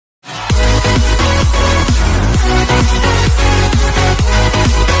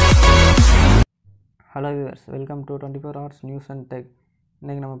Hello viewers, welcome to 24 hours news and tech.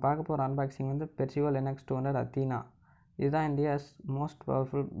 இன்றைக்கி நம்ம பார்க்க போகிற அன்பாக்சிங் வந்து Precihole NX200 Athena. இதுதான் இந்தியாஸ் மோஸ்ட்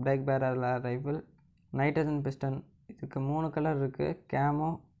பவர்ஃபுல் பிரேக் பேரர் ரைஃபிள். Nitrogen piston. இதுக்கு 3 கலர் இருக்குது, கேமோ,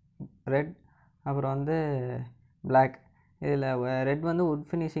 ரெட், அப்புறம் வந்து பிளாக். இதில் ரெட் வந்து உட்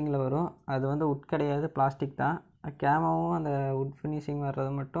ஃபினிஷிங்கில் வரும், அது வந்து உட் கிடையாது, பிளாஸ்டிக் தான். கேமோவும் அந்த உட் ஃபினிஷிங்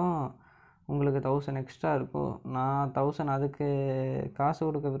வர்றது மட்டும் உங்களுக்கு 1000 எக்ஸ்ட்ரா இருக்கும். நான் 1000 அதுக்கு காசு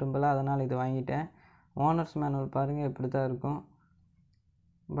கொடுக்க விரும்பலை, அதனால் இது வாங்கிட்டேன். ஓனர்ஸ் மேனுவல் பாருங்கள், இப்படி தான் இருக்கும்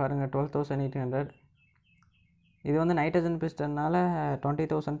பாருங்கள். 12,800. இது வந்து நைட்ரஜன் பிஸ்டன்னால்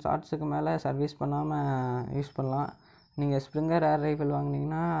 20,000 ஷார்ட்ஸுக்கு மேலே சர்வீஸ் பண்ணாமல் யூஸ் பண்ணலாம். நீங்கள் ஸ்ப்ரிங்கர் ஏர் ரைஃபிள்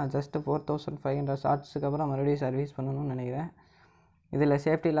வாங்கினீங்கன்னா ஜஸ்ட்டு 4,500 ஷார்ட்ஸுக்கு அப்புறம் மறுபடியும் சர்வீஸ் பண்ணணும்னு நினைக்கிறேன். இதில்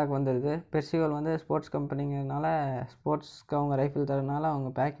சேஃப்டி லாக் வந்துடுது. Precihole வந்து ஸ்போர்ட்ஸ் கம்பெனிங்கிறதுனால ஸ்போர்ட்ஸ்க்கு அவங்க ரைஃபிள் தரனால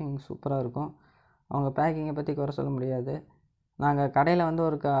அவங்க பேக்கிங் சூப்பராக இருக்கும். அவங்க பேக்கிங்கை பற்றி குறை சொல்ல முடியாது. நாங்கள் கடையில் வந்து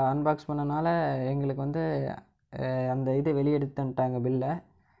ஒரு அன்பாக்ஸ் பண்ணனால எங்களுக்கு வந்து அந்த இது வெளியெடுத்துட்டாங்க பில்லை.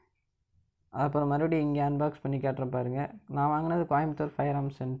 அப்புறம் மறுபடியும் இங்கே அன்பாக்ஸ் பண்ணி காட்டுறேன் பாருங்கள். நான் வாங்கினது கோயம்புத்தூர் ஃபயர்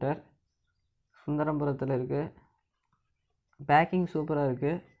ஆர்ம்ஸ் சென்டர், சுந்தரம்புரத்தில் இருக்குது. பேக்கிங் சூப்பராக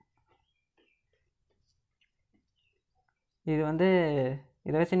இருக்குது. இது வந்து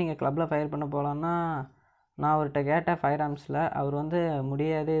இதை வச்சு நீங்கள் கிளப்பில் ஃபயர் பண்ண போகலான்னா, நான் அவர்கிட்ட கேட்டேன் ஃபயர் ஆர்ம்ஸில், அவர் வந்து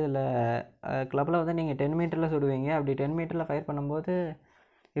முடியாது, இதில் கிளப்பில் வந்து நீங்கள் 10 மீட்டரில் சுடுவீங்க, அப்படி 10 மீட்டரில் ஃபயர் பண்ணும்போது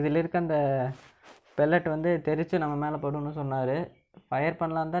இதில் இருக்க அந்த பெல்லட் வந்து தெரித்து நம்ம மேலே படுன்னு சொன்னார். ஃபயர்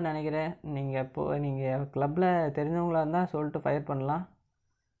பண்ணலான்னு தான் நினைக்கிறேன். நீங்கள் கிளப்பில் தெரிஞ்சவங்களாக இருந்தால் சொல்லிட்டு ஃபயர் பண்ணலாம்,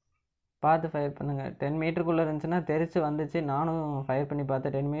 பார்த்து ஃபயர் பண்ணுங்கள். 10 மீட்டருக்குள்ளே இருந்துச்சுன்னா தெரித்து வந்துச்சு. நானும் ஃபயர் பண்ணி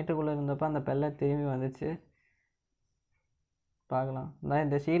பார்த்தேன், 10 மீட்டருக்குள்ளே இருந்தப்போ அந்த பெல்லட் திரும்பி வந்துச்சு. பார்க்கலாம்.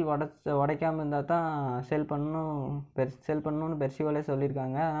 இந்த சீல் உடைக்காமல் இருந்தால் தான் செல் பண்ணணும்னு Precihole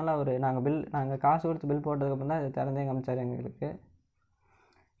சொல்லியிருக்காங்க. அதனால் நாங்கள் காசு கொடுத்து பில் போட்டதுக்கப்புறம் தான் இது திறந்தே காமிச்சார் எங்களுக்கு.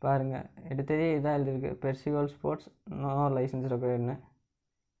 பாருங்கள், எடுத்ததே இதாக எழுதிருக்கு, Precihole ஸ்போர்ட்ஸ் நோ லைசன்ஸ் ரெக்வயர்டுன்னு.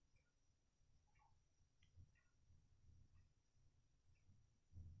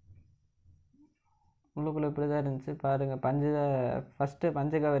 உள்ளுக்குள்ளே இப்படி தான் இருந்துச்சு பாருங்கள். ஃபஸ்ட்டு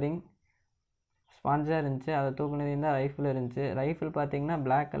பஞ்சு கவரிங் ஸ்பான்ஜாக இருந்துச்சு, அதை தூக்குனது இருந்தால் ரைஃபிள் இருந்துச்சு. ரைஃபிள் பார்த்தீங்கன்னா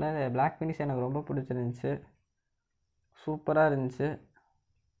பிளாக் கலர், பிளாக் ஃபினிஷ் எனக்கு ரொம்ப பிடிச்சிருந்துச்சு, சூப்பராக இருந்துச்சு.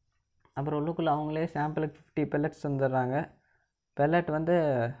 அப்புறம் உள்ளுக்குள்ளே அவங்களே சாம்பிளுக்கு 50 பெல்லட்ஸ் வந்துடுறாங்க. பெல்லட் வந்து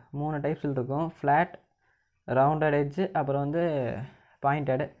 3 டைப்ஸில் இருக்கும், ஃப்ளாட், ரவுண்டட் எட்ஜு, அப்புறம் வந்து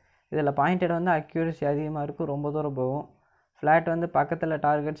பாயிண்டடு. இதில் பாயிண்டட் வந்து அக்யூரசி அதிகமாக இருக்கும், ரொம்ப தூரம் போகும். ஃப்ளாட் வந்து பக்கத்தில்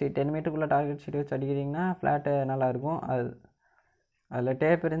டார்கெட் ஷீட் 10 மீட்டருக்குள்ளே டார்கெட் ஷீட் வச்சு அடிக்கிறீங்கன்னா ஃப்ளாட்டு நல்லாயிருக்கும். அதில்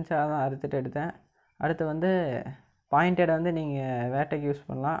டேப் இருந்துச்சு, அதான் அறுத்துட்டு எடுத்தேன். அடுத்து வந்து பாயிண்டட் வந்து நீங்கள் வேட்டைக்கு யூஸ்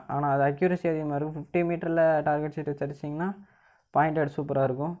பண்ணலாம், ஆனால் அது அக்யூரசி அதிகமாக இருக்கும். 50 மீட்டரில் டார்கெட் ஷீட் வச்சு அடிச்சிங்கன்னா பாயிண்டட் சூப்பராக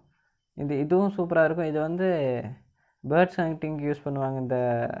இருக்கும். இதுவும் சூப்பராக இருக்கும். இது வந்து பேர்ட்ஸ் ஹண்டிங்க்கு யூஸ் பண்ணுவாங்க இந்த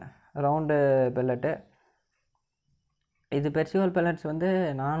ரவுண்டு பெல்லட்டு. இது Precihole பெல்லட்ஸ் வந்து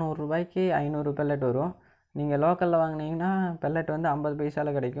 400 ரூபாய்க்கு 500 பெல்லட் வரும். நீங்கள் லோக்கலில் வாங்கினீங்கன்னா பெல்லட் வந்து 50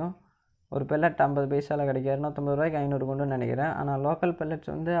 பைசாவில் கிடைக்கும். ஒரு பெல்லட் 50 பைசாவில் கிடைக்கும், 250 ரூபாய்க்கு 500 கொண்டுன்னு நினைக்கிறேன். ஆனால் லோக்கல்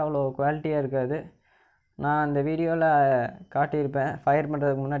பெல்லட்ஸ் வந்து அவ்வளோ குவாலிட்டியாக இருக்காது. நான் அந்த வீடியோவில் காட்டியிருப்பேன், ஃபயர்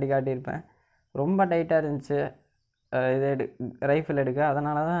பண்ணுறதுக்கு முன்னாடி காட்டியிருப்பேன். ரொம்ப டைட்டாக இருந்துச்சு இது ரைஃபிள் எடுக்க,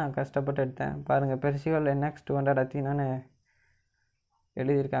 அதனால தான் கஷ்டப்பட்டு எடுத்தேன். பாருங்கள், Precihole NX200 Athenaன்னு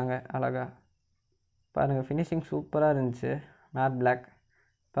எழுதியிருக்காங்க அழகா. பாருங்கள், ஃபினிஷிங் சூப்பராக இருந்துச்சு, மேட் பிளாக்.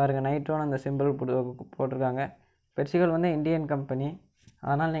 பாருங்கள், நைட்ரோன்னு அந்த சிம்பிள் போட்டிருக்காங்க. Precihole வந்து இந்தியன் கம்பெனி,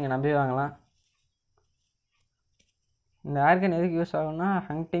 அதனால் நீங்கள் நம்பி வாங்கலாம். இந்த ஏர்கன் எதுக்கு யூஸ் ஆகும்னா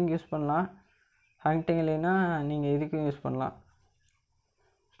ஹண்டிங் யூஸ் பண்ணலாம், ஹண்டிங் இல்லைன்னா நீங்கள் இதுக்கும் யூஸ் பண்ணலாம்.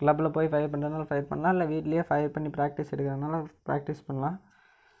 கிளப்பில் போய் ஃபயர் பண்ணுறதுனால ஃபயர் பண்ணலாம், இல்லை வீட்லேயே ஃபயர் பண்ணி ப்ராக்டிஸ் எடுக்கிறதுனால ப்ராக்டிஸ் பண்ணலாம்.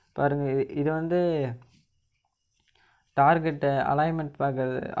 பாருங்கள், இது வந்து டார்கெட்டு அலைன்மெண்ட்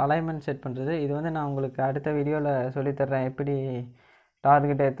பார்க்குறது, அலைன்மெண்ட் செட் பண்ணுறது. இது வந்து நான் உங்களுக்கு அடுத்த வீடியோவில் சொல்லித்தர்றேன், எப்படி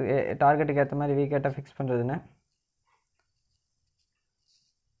டார்கெட்டுக்கு ஏற்ற மாதிரி வீக்கெட்டை ஃபிக்ஸ் பண்ணுறதுன்னு.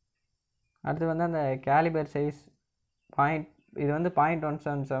 அடுத்து வந்து அந்த கேலிபர் சைஸ் இது வந்து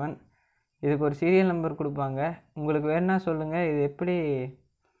 0.177. இதுக்கு ஒரு சீரியல் நம்பர் கொடுப்பாங்க. உங்களுக்கு வேணுன்னா சொல்லுங்கள், இது எப்படி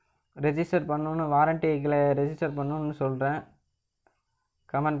ரெஜிஸ்டர் பண்ணணுன்னு, வாரண்டிகளை ரெஜிஸ்டர் பண்ணணுன்னு சொல்கிறேன்,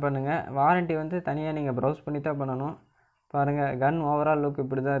 கமெண்ட் பண்ணுங்கள். வாரண்ட்டி வந்து தனியாக நீங்கள் ப்ரௌஸ் பண்ணி தான் பண்ணணும். பாருங்கள், கன் ஓவரால் லுக்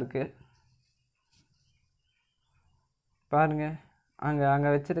இப்படி தான் இருக்குது. பாருங்கள்,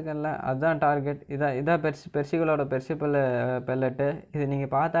 அங்கே வச்சுருக்கேன்ல, அதுதான் டார்கெட். இதான் Precihole பெல்லட்டு. இது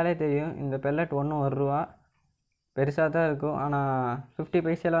நீங்கள் பார்த்தாலே தெரியும், இந்த பெல்லட் 1 ரூபா பெருசாக தான் இருக்கும். ஆனால் 50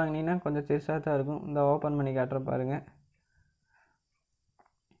 பைசாவில் வாங்கினீங்கன்னா கொஞ்சம் பெருசாக தான் இருக்கும். இந்த ஓப்பன் பண்ணி காட்டுற பாருங்கள்.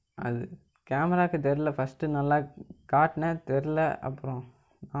 அது கேமராவுக்கு தெரில, ஃபஸ்ட்டு நல்லா காட்டினேன், தெரில. அப்புறம்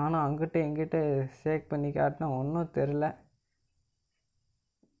நானும் அங்கிட்ட எங்கிட்ட ஷேக் பண்ணி காட்டினேன், ஒன்றும் தெரில.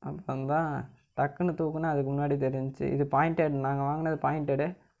 அப்புறம் தான் டக்குன்னு தூக்குனா அதுக்கு முன்னாடி தெரிஞ்சிச்சு. இது பாயிண்டட், நாங்கள் வாங்கினது பாயிண்டடு.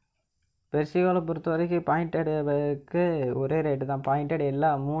 பெர்சிகோலை பொறுத்த வரைக்கும் பாயிண்டடுக்கு ஒரே ரேட்டு தான். பாயிண்டட் எல்லா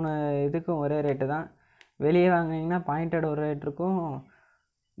 3 இதுக்கும் ஒரே ரேட்டு தான். வெளியே வாங்கினீங்கன்னா பாயிண்டட் ஒரு ரேட் இருக்கும்,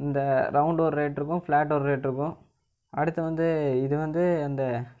 இந்த ரவுண்ட் ஒரு ரேட் இருக்கும், ஃப்ளாட் ஒரு ரேட் இருக்கும். அடுத்து வந்து இது வந்து அந்த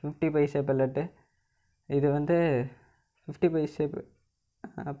 50 பைசா பெல்லட்டு. இது வந்து 50 பைசா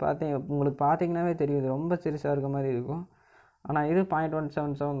உங்களுக்கு பார்த்தீங்கன்னாவே தெரியும், இது ரொம்ப சிறுசாக இருக்க மாதிரி இருக்கும். ஆனால் இது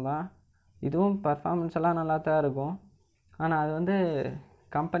 0.177 தான். இதுவும் பர்ஃபார்மன்ஸ் எல்லாம் நல்லா தான் இருக்கும். ஆனால் அது வந்து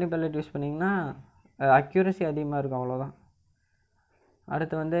கம்பெனி பெல்லட் யூஸ் பண்ணிங்கன்னா அக்யூரசி அதிகமாக இருக்கும், அவ்வளோதான்.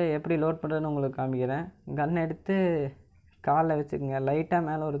 அடுத்து வந்து எப்படி லோட் பண்ணுறதுன்னு உங்களுக்கு காமிக்கிறேன். கன் எடுத்து காலில் வச்சுக்கோங்க. லைட்டாக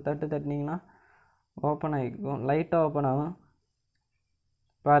மேலே ஒரு தட்டு தட்டினீங்கன்னா ஓப்பன் ஆகிக்கும், லைட்டாக ஓப்பன் ஆகும்.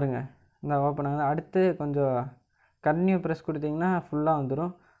 பாருங்கள், இந்த ஓப்பன் ஆகுது. அடுத்து கொஞ்சம் கன்டினியூ ப்ரெஸ் கொடுத்தீங்கன்னா ஃபுல்லாக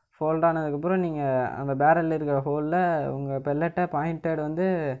வந்துடும். ஃபோல்ட் ஆனதுக்கப்புறம் நீங்கள் அந்த பேரலில் இருக்கிற ஹோலில் உங்கள் பெல்லட்டை பாயிண்டட் வந்து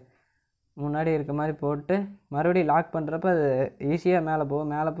முன்னாடி இருக்க மாதிரி போட்டு மறுபடியும் லாக் பண்ணுறப்ப அது ஈஸியாக மேலே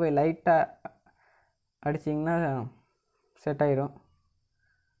போகும். மேலே போய் லைட்டாக அடிச்சிங்கன்னா செட் ஆகிடும்.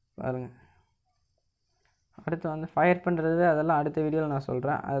 பாருங்கள். அடுத்து வந்து ஃபயர் பண்ணுறது அதெல்லாம் அடுத்த வீடியோவில் நான்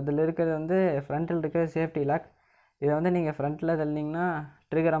சொல்கிறேன். அதில் இருக்கிறது வந்து ஃப்ரண்ட்டில் இருக்கிற சேஃப்டி லாக். இதை வந்து நீங்கள் ஃப்ரண்ட்டில் தள்ளினீங்கன்னா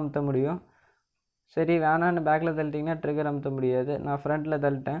ட்ரிகர் அமுத்த முடியும். சரி வேணான்னு பேக்கில் தள்ளிட்டிங்கன்னா ட்ரிகர் அமுத்த முடியாது. நான் ஃப்ரண்ட்டில்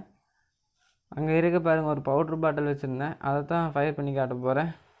தள்ளிட்டேன். அங்கே இருக்க பாருங்கள், ஒரு பவுட்ரு பாட்டில் வச்சுருந்தேன், அதை தான் ஃபயர் பண்ணி காட்ட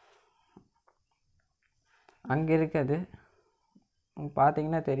போகிறேன். அங்கே இருக்குது,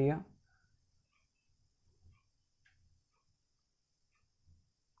 பார்த்தீங்கன்னா தெரியும்.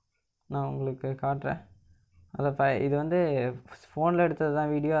 நான் உங்களுக்கு காட்டுறேன். அதை இது வந்து ஃபோனில் எடுத்தது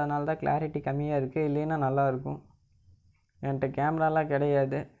தான் வீடியோ, அதனால தான் கிளாரிட்டி கம்மியாக இருக்குது. இல்லைன்னா நல்லாயிருக்கும். என்கிட்ட கேமராலாம்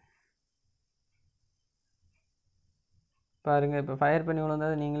கிடையாது. பாருங்கள், இப்போ ஃபயர் பண்ணி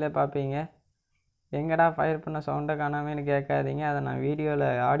விழுந்தது நீங்களே பார்ப்பீங்க. எங்கடா ஃபயர் பண்ண சவுண்டை காணாமேன்னு கேட்காதீங்க. அதை நான் வீடியோவில்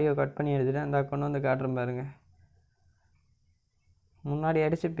ஆடியோ கட் பண்ணி எடுத்துகிட்டேன். இந்த கொண்டு வந்து காட்டுறேன் பாருங்கள். முன்னாடி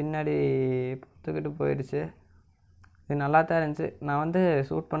அடித்து பின்னாடி பொத்துக்கிட்டு போயிடுச்சு. இது நல்லா தான் இருந்துச்சு. நான் வந்து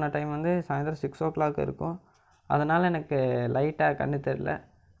ஷூட் பண்ண டைம் வந்து சாயந்தரம் 6 o'clock இருக்கும். அதனால் எனக்கு லைட்டாக கண்ணு தெரில.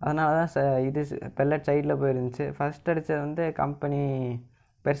 அதனால தான் இது பெல்லட் சைடில் போயிருந்துச்சு. ஃபஸ்ட் அடித்தது வந்து கம்பெனி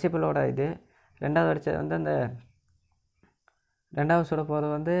பெர்சிபிளோட இது. ரெண்டாவது அடித்தது வந்து அந்த ரெண்டாவது சுட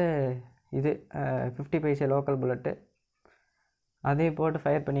போகிறது வந்து இது 50 பைசா லோக்கல் புல்லட்டு. அதையும் போட்டு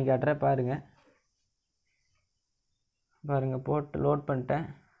ஃபயர் பண்ணி காட்டுறேன் பாருங்கள். போட்டு லோட் பண்ணிட்டேன்.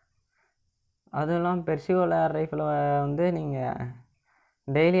 அதுவும் இல்லாமல் பெர்சிகோல் ஏர் ரைஃபில் வந்து நீங்கள்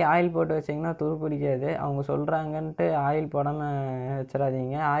டெய்லி ஆயில் போட்டு வச்சிங்கன்னா துரு பிடிக்காது. அவங்க சொல்கிறாங்கன்ட்டு ஆயில் போடாமல்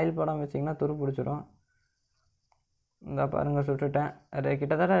வச்சிடாதீங்க. ஆயில் போடாமல் வச்சிங்கன்னா துரு பிடிச்சிடும். இந்த பாருங்கள், சுட்டுட்டேன்.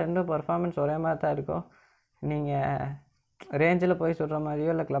 கிட்டத்தட்ட ரெண்டும் பர்ஃபார்மன்ஸ் ஒரே மாதிரி தான் இருக்கும். நீங்கள் ரேஞ்சில் போய் சுடுற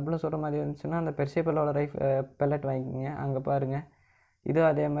மாதிரியோ இல்லை க்ளப்பில் சுடுற மாதிரியோ இருந்துச்சுன்னா அந்த பெர்சிபிளோட பெல்லட் வாங்கிக்கிங்க. அங்கே பாருங்கள்,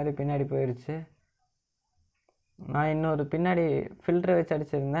 இதுவும் அதே மாதிரி பின்னாடி போயிடுச்சு. நான் இன்னொரு பின்னாடி ஃபில்ட்ரு வச்சு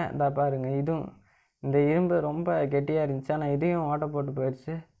அடிச்சிருந்தேன். இந்த பாருங்கள், இதுவும் இந்த இரும்பு ரொம்ப கெட்டியாக இருந்துச்சு. ஆனால் இதையும் ஓட்ட போட்டு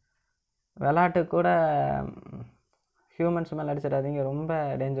போயிடுச்சு. விளாட்டு கூட ஹியூமன்ஸ் மேலே அடிச்சிடாதீங்க, ரொம்ப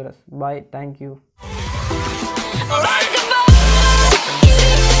டேஞ்சரஸ். பாய், தேங்க்யூ.